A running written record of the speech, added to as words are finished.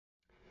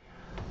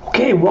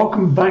Okay,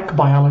 welcome back,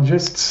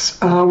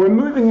 biologists. We're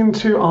moving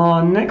into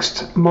our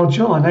next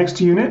module, our next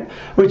unit,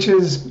 which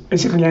is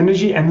basically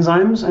energy,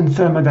 enzymes, and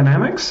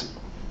thermodynamics.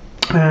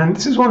 And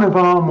this is one of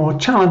our more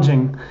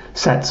challenging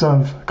sets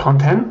of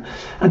content.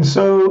 And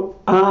so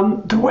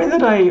the way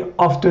that I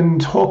often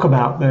talk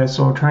about this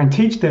or try and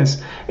teach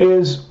this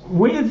is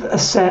with a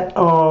set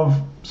of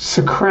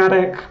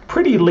Socratic,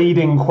 pretty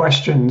leading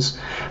questions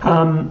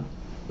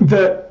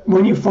that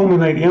when you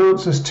formulate the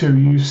answers to,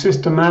 you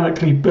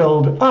systematically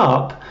build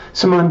up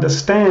some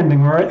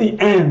understanding, or at the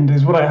end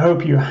is what I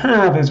hope you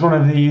have is one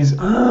of these,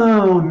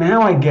 oh,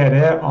 now I get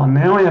it, or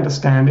now I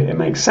understand it, it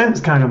makes sense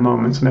kind of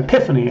moments, an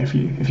epiphany, if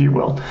you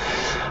will.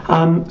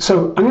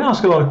 So I'm going to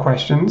ask a lot of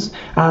questions,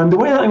 and the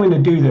way that I'm going to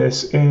do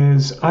this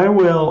is I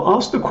will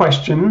ask the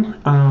question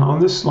on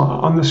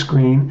the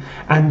screen,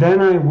 and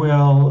then I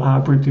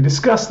will briefly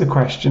discuss the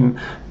question.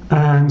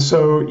 And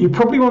so you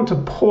probably want to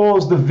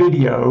pause the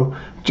video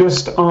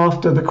just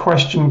after the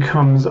question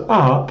comes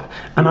up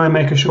and I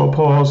make a short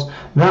pause.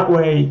 That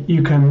way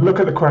you can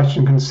look at the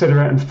question,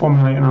 consider it, and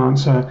formulate an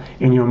answer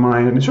in your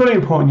mind. And it's really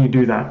important you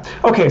do that.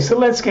 Okay, so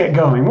let's get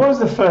going. What is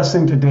the first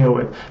thing to deal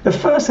with? The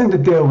first thing to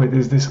deal with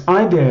is this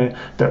idea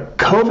that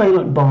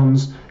covalent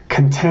bonds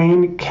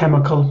contain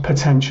chemical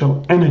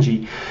potential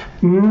energy.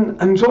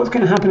 And so what's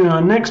going to happen in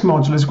our next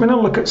module is we're going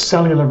to look at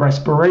cellular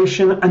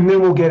respiration, and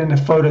then we'll get into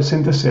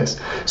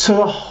photosynthesis. So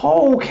the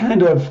whole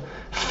kind of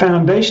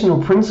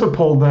foundational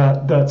principle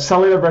that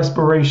cellular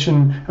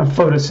respiration and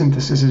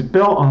photosynthesis is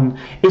built on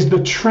is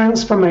the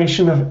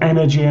transformation of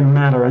energy and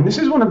matter. And this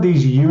is one of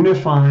these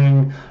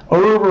unifying,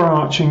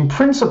 overarching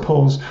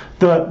principles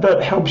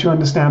that helps you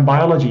understand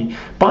biology.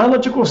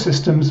 Biological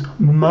systems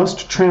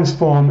must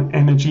transform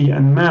energy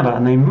and matter,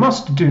 and they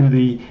must do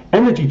the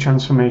energy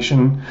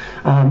transformation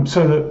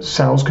so that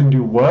cells can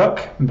do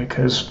work,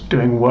 because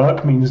doing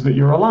work means that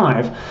you're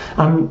alive.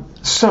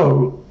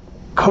 So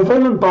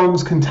covalent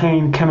bonds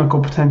contain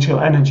chemical potential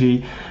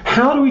energy.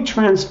 How do we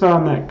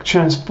transform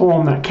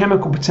that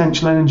chemical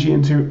potential energy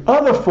into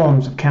other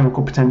forms of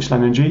chemical potential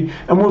energy?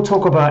 And we'll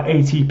talk about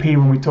ATP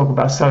when we talk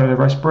about cellular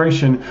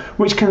respiration,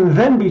 which can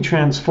then be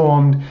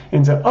transformed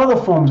into other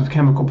forms of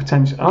chemical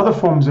potential, other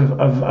forms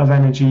of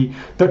energy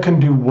that can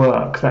do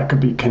work. That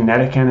could be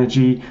kinetic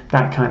energy,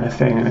 that kind of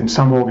thing. And in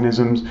some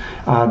organisms,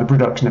 the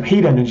production of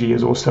heat energy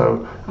is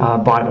also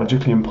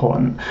biologically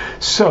important.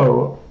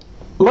 So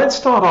let's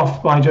start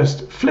off by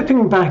just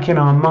flipping back in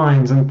our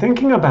minds and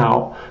thinking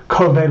about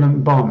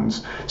covalent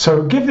bonds.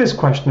 So give this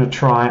question a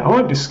try. I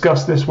won't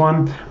discuss this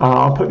one.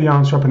 I'll put the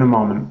answer up in a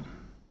moment.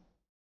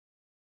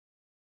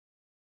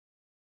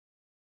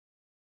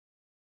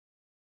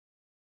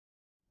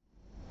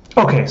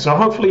 Okay, so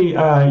hopefully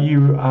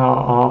you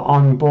are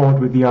on board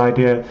with the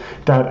idea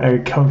that a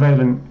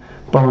covalent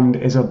bond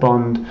is a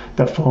bond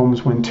that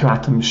forms when two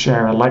atoms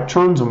share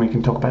electrons, and we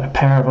can talk about a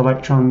pair of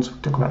electrons, we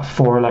talk about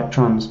 4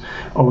 electrons,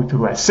 or we talk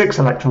about 6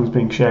 electrons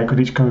being shared, because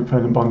each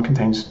covalent bond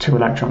contains 2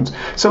 electrons.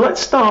 So let's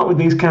start with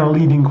these kind of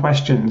leading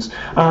questions.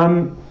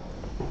 I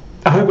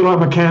hope you like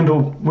my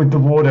candle with the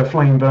water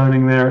flame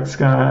burning there.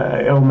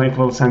 It'll make a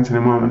little sense in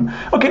a moment.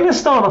 Okay, let's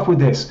start off with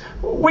this.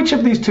 Which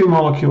of these two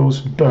molecules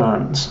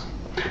burns?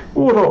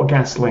 Water or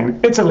gasoline?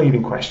 It's a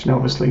leading question,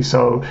 obviously,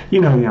 so you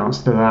know the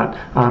answer to that.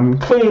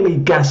 Clearly,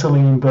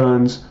 gasoline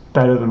burns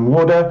better than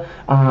water.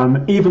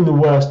 Even the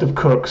worst of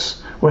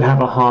cooks would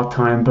have a hard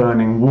time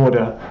burning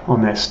water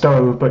on their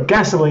stove, but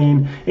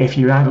gasoline, if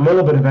you add a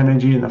little bit of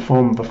energy in the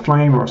form of a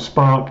flame or a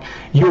spark,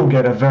 you'll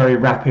get a very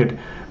rapid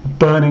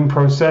burning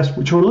process,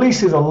 which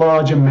releases a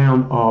large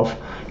amount of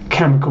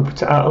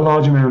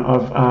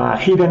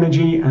heat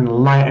energy and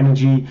light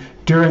energy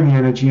during the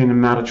energy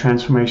and matter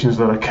transformations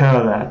that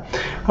occur there.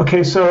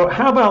 Okay, so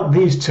how about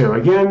these two?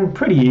 Again,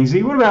 pretty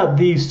easy. What about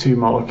these two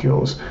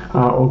molecules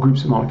or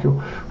groups of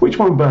molecules? Which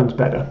one burns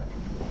better?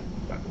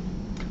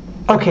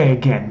 Okay,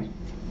 again,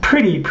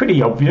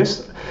 pretty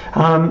obvious.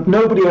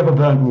 Nobody ever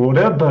burnt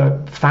water,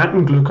 but fat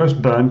and glucose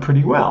burn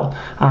pretty well.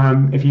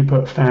 If you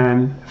put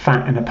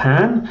fat in a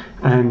pan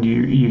and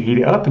you heat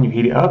it up and you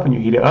heat it up and you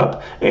heat it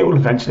up, it will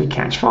eventually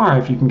catch fire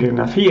if you can get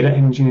enough heat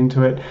energy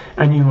into it,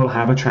 and you will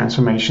have a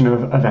transformation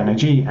of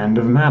energy and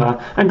of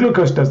matter. And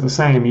glucose does the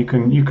same. You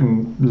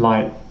can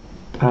light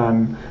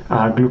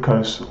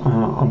glucose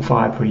on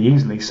fire pretty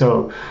easily.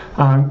 So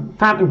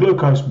fat and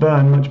glucose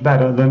burn much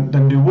better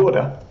than do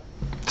water.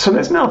 So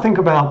let's now think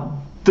about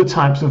the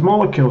types of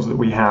molecules that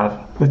we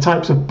have, the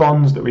types of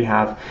bonds that we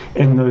have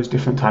in those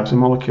different types of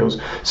molecules.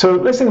 So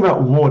let's think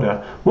about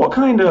water. What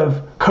kind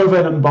of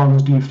covalent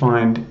bonds do you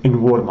find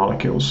in water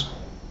molecules?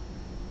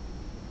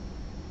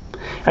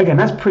 Again,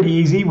 that's pretty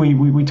easy.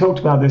 We talked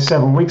about this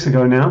several weeks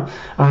ago now.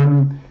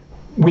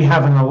 We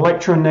have an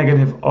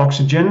electronegative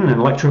oxygen and an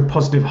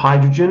electropositive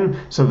hydrogen.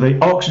 So the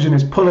oxygen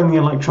is pulling the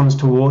electrons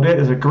toward it.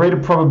 There's a greater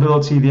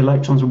probability the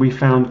electrons will be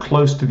found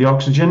close to the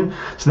oxygen.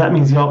 So that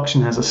means the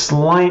oxygen has a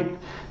slight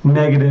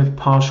negative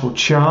partial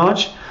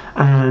charge,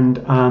 and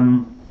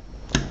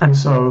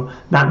so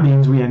that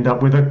means we end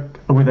up with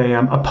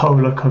a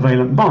polar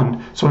covalent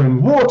bond. So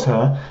in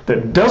water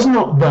that does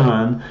not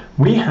burn,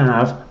 we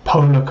have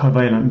polar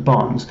covalent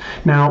bonds.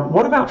 Now,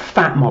 what about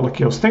fat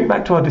molecules? Think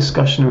back to our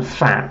discussion of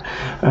fat.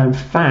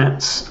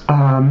 Fats,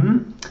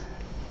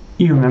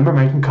 you remember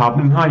making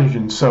carbon and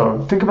hydrogen.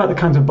 So think about the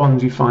kinds of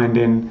bonds you find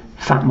in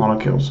fat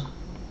molecules.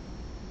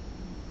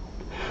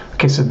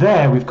 Okay, so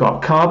there we've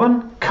got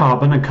carbon,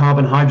 carbon, and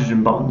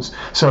carbon-hydrogen bonds.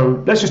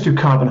 So let's just do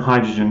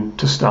carbon-hydrogen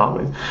to start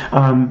with.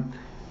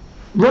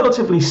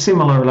 Relatively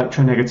similar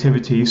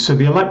electronegativities, so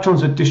the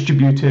electrons are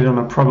distributed on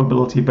a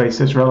probability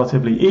basis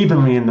relatively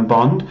evenly in the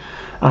bond,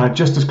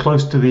 just as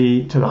close to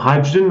the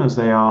hydrogen as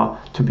they are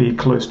to be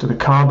close to the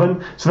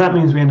carbon. So that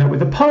means we end up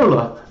with a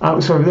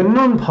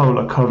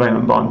non-polar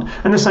covalent bond,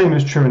 and the same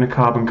is true in a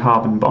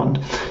carbon-carbon bond.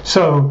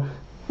 So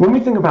when we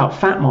think about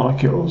fat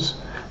molecules,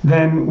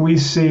 then we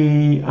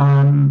see a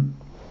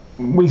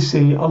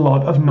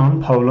lot of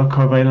non-polar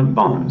covalent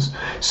bonds.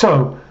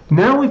 So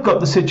now we've got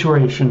the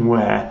situation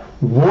where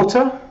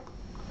water,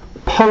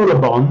 polar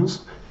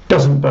bonds,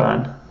 doesn't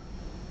burn.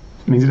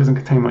 It means it doesn't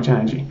contain much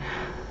energy.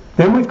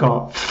 Then we've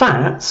got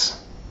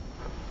fats,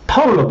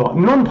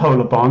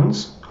 non-polar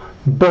bonds,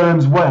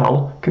 burns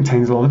well,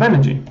 contains a lot of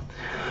energy.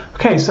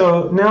 Okay,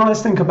 so now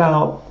let's think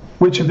about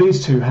which of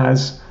these two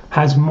has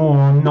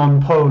more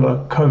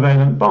non-polar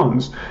covalent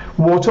bonds,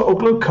 water or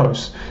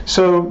glucose.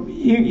 So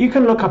you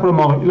can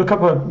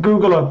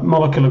Google a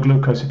molecule of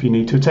glucose if you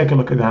need to, take a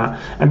look at that,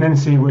 and then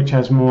see which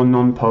has more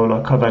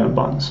non-polar covalent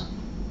bonds.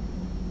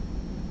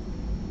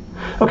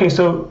 Okay,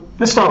 so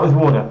let's start with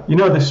water. You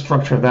know the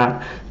structure of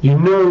that. You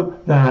know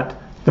that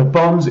the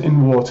bonds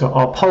in water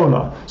are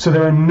polar, so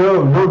there are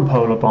no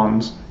non-polar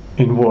bonds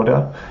in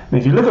water. And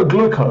if you look at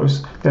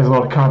glucose, there's a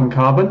lot of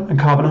carbon-carbon and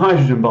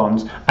carbon-hydrogen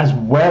bonds, as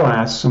well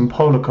as some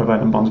polar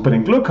covalent bonds. But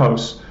in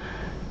glucose,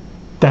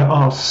 there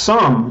are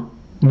some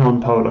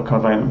non-polar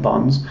covalent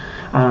bonds,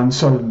 and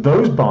so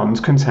those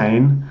bonds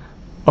contain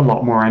a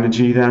lot more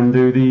energy than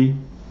do the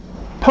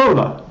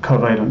polar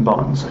covalent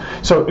bonds.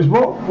 So is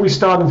what we're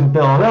starting to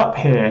build up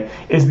here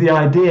is the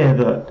idea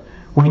that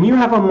when you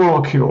have a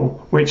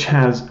molecule which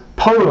has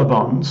polar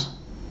bonds,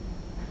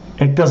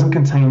 it doesn't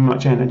contain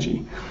much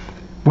energy.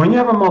 When you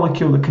have a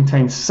molecule that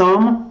contains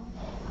some,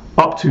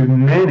 up to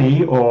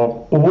many,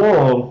 or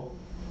all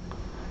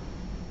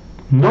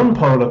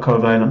non-polar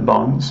covalent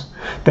bonds,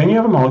 then you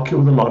have a molecule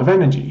with a lot of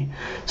energy.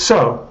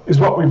 So, is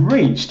what we've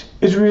reached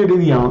is really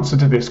the answer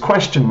to this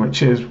question,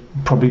 which is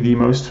probably the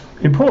most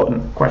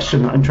important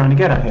question that I'm trying to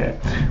get at here.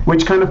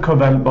 Which kind of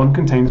covalent bond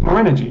contains more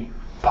energy,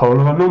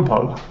 polar or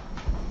non-polar?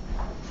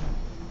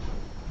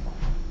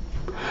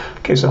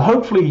 Okay, so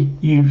hopefully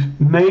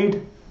you've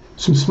made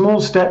some small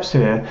steps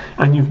here,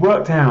 and you've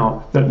worked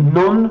out that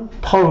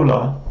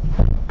non-polar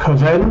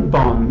covalent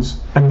bonds,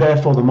 and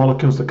therefore the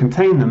molecules that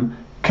contain them,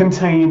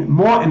 contain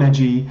more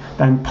energy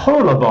than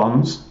polar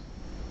bonds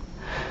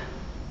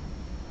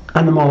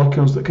and the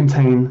molecules that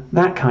contain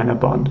that kind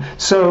of bond.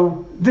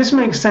 So this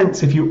makes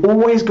sense if you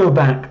always go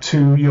back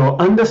to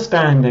your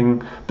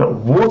understanding that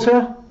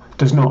water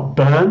does not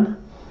burn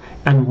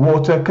and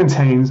water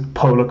contains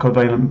polar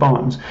covalent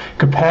bonds.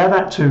 Compare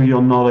that to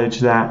your knowledge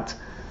that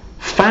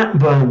fat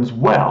burns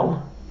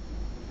well,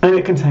 and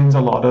it contains a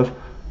lot of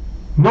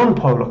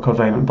non-polar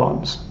covalent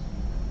bonds.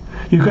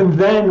 You can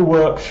then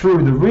work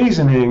through the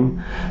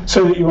reasoning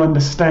so that you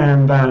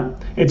understand that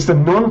it's the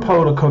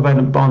non-polar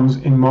covalent bonds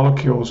in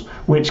molecules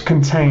which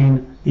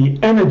contain the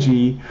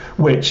energy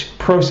which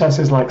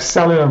processes like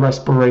cellular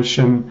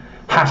respiration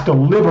have to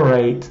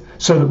liberate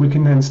so that we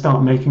can then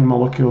start making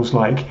molecules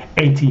like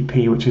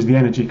ATP, which is the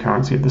energy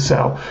currency of the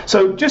cell.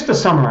 So just to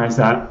summarize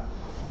that,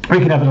 we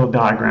can have a little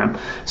diagram.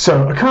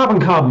 So a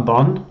carbon-carbon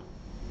bond,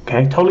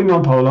 okay, totally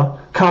non-polar,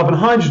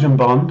 carbon-hydrogen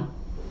bond,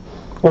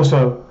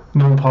 also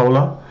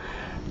non-polar,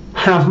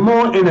 have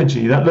more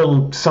energy. That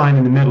little sign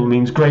in the middle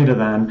means greater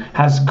than,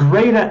 has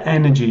greater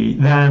energy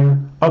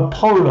than a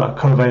polar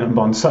covalent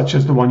bond, such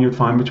as the one you'd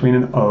find between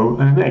an O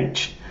and an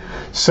H.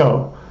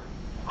 So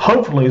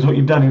hopefully is what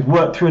you've done is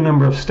worked through a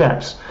number of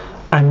steps,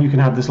 and you can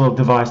have this little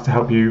device to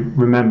help you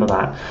remember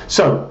that.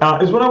 So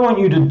is what I want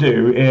you to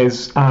do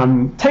is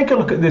take a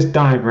look at this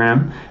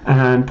diagram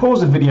and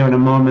pause the video in a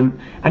moment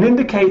and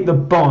indicate the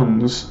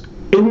bonds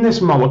in this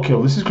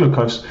molecule, this is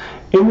glucose,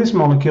 in this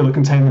molecule that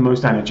contain the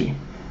most energy.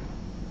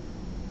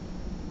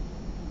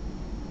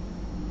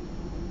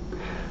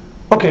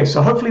 Okay,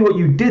 so hopefully what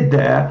you did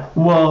there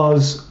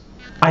was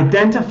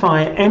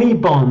identify any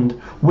bond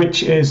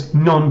which is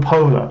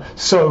non-polar.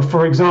 So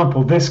for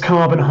example, this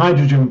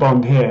carbon-hydrogen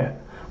bond here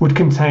would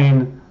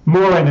contain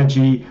more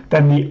energy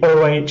than the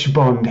OH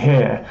bond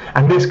here.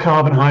 And this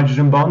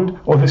carbon-hydrogen bond,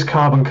 or this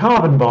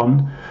carbon-carbon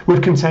bond,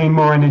 would contain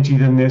more energy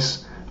than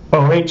this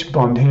OH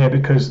bond here,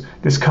 because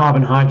this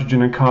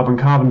carbon-hydrogen and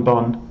carbon-carbon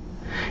bond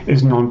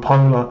is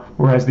non-polar,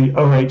 whereas the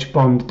OH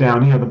bond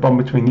down here, the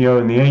bond between the O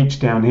and the H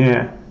down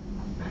here,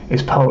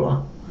 is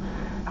polar.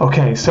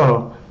 Okay,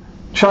 so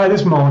try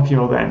this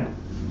molecule then.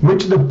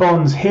 Which of the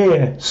bonds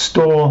here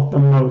store the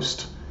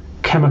most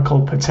chemical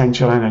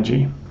potential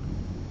energy?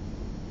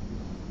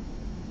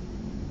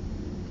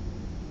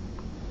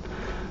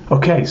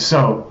 Okay,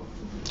 so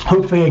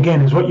hopefully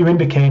again is what you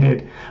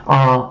indicated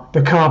are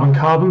the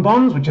carbon-carbon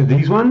bonds, which are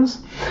these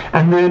ones.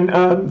 And then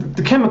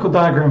the chemical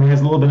diagram here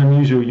is a little bit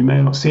unusual. You may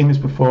have not seen this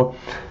before.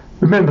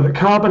 Remember that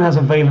carbon has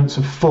a valence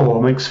of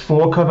 4, makes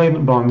 4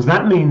 covalent bonds.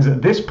 That means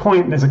at this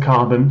point there's a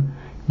carbon,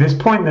 this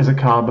point there's a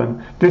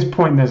carbon, this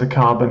point there's a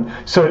carbon.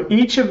 So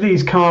each of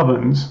these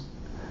carbons,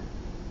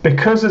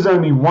 because there's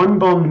only one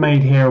bond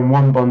made here and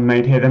one bond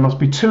made here, there must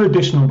be 2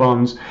 additional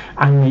bonds,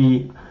 and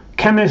the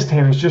chemist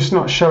here is just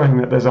not showing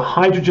that there's a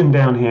hydrogen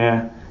down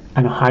here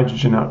and a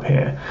hydrogen up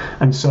here.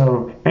 And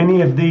so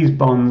any of these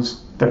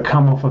bonds that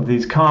come off of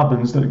these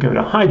carbons that go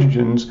to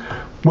hydrogens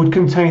would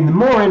contain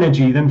more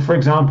energy than, for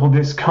example,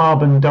 this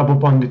carbon double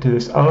bonded to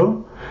this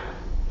O,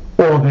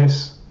 or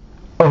this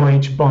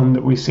OH bond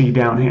that we see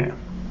down here.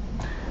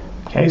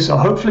 Okay, so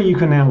hopefully you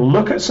can now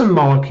look at some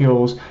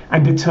molecules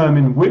and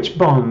determine which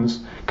bonds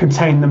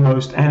contain the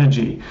most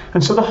energy.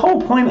 And so the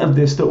whole point of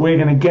this that we're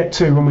going to get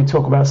to when we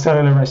talk about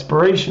cellular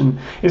respiration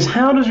is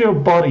how does your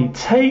body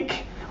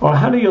take, or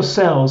how do your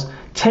cells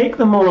take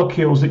the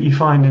molecules that you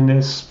find in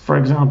this, for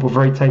example,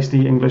 very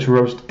tasty English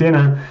roast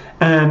dinner,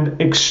 and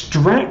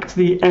extract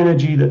the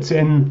energy that's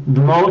in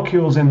the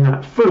molecules in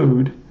that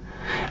food,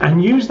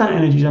 and use that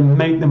energy to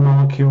make the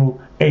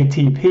molecule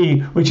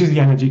ATP, which is the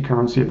energy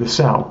currency of the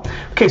cell.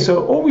 Okay,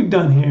 so all we've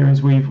done here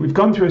is we've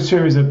gone through a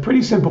series of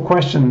pretty simple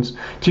questions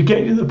to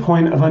get you to the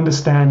point of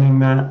understanding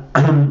that,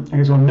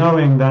 or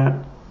knowing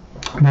that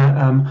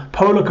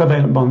polar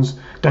covalent bonds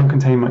don't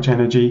contain much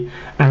energy,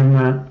 and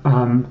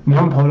that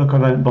non-polar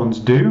covalent bonds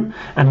do.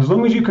 And as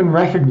long as you can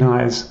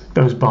recognize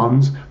those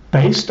bonds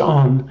based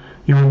on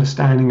your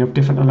understanding of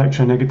different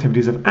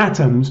electronegativities of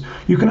atoms,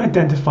 you can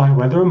identify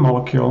whether a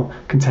molecule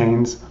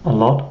contains a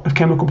lot of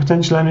chemical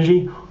potential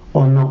energy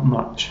or not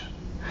much.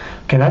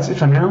 Okay, that's it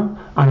for now,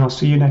 and I'll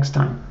see you next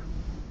time.